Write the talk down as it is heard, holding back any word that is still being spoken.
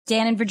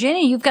Dan in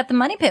Virginia, you've got the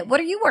Money Pit. What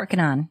are you working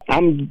on?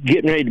 I'm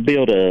getting ready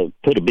to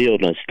put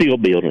a steel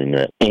building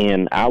up,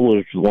 and I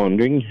was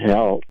wondering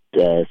how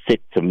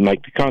thick to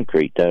make the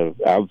concrete.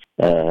 I've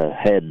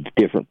had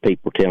different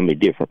people tell me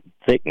different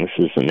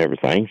thicknesses and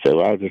everything,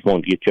 so I just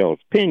wanted to get y'all's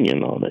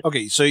opinion on it.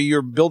 Okay, so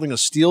you're building a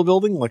steel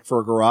building, like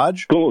for a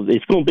garage?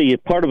 It's going to be a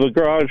part of a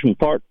garage and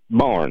part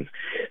barn.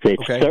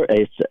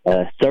 It's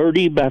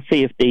 30 by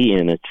 50,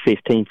 and it's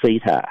 15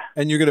 feet high.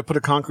 And you're going to put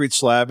a concrete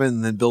slab in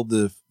and then build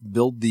the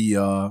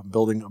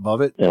building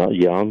above it?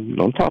 Yeah,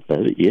 on top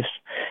of it, yes.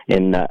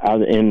 And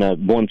in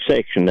one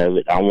section of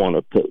it, I want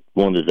to put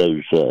one of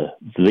those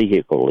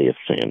vehicle lifts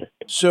in it.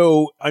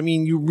 So, I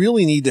mean, you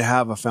really need to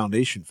have a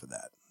foundation for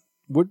that.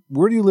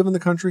 Where do you live in the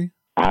country?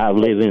 I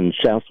live in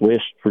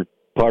southwest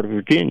part of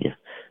Virginia,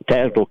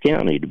 Tazewell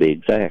County to be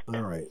exact.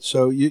 All right.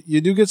 So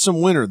you do get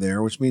some winter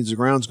there, which means the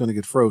ground's going to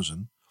get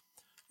frozen.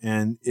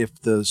 And if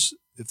the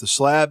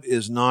slab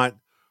is not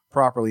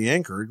properly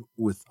anchored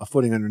with a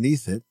footing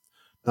underneath it,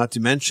 not to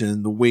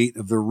mention the weight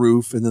of the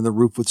roof and then the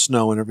roof with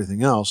snow and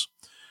everything else,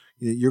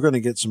 you're going to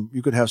get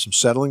you could have some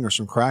settling or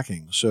some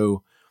cracking.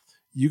 So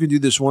you can do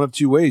this one of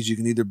two ways. You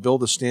can either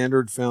build a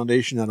standard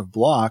foundation out of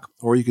block,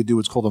 or you could do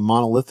what's called a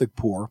monolithic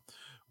pour,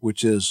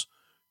 which is,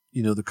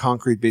 the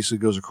concrete basically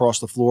goes across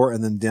the floor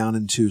and then down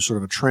into sort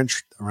of a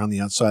trench around the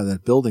outside of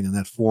that building, and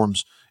that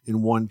forms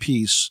in one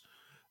piece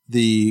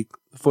the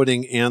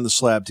footing and the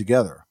slab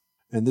together.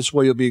 And this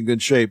way you'll be in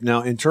good shape.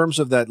 Now, in terms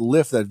of that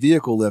lift, that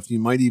vehicle lift, you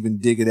might even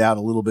dig it out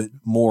a little bit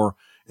more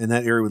in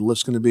that area where the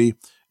lift's going to be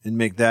and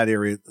make that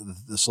area,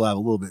 the slab, a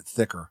little bit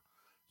thicker,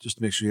 just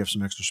to make sure you have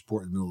some extra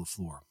support in the middle of the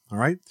floor. All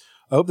right?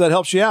 I hope that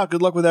helps you out.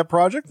 Good luck with that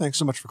project. Thanks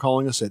so much for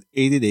calling us at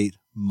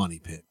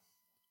 888-MONEY-PIT.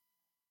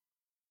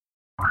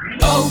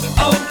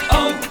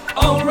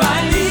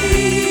 O'Reilly!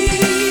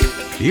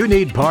 You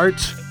need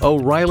parts?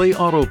 O'Reilly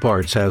Auto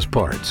Parts has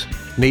parts.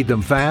 Need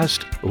them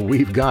fast?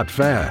 We've got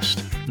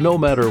fast. No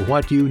matter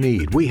what you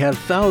need, we have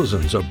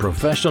thousands of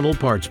professional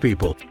parts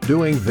people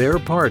doing their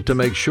part to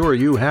make sure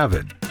you have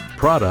it.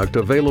 Product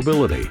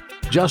availability.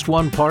 Just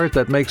one part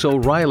that makes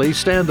O'Reilly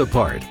stand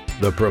apart.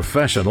 The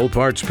professional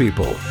parts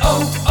people.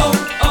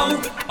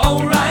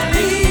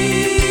 O'Reilly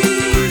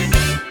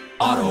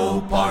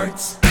Auto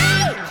Parts.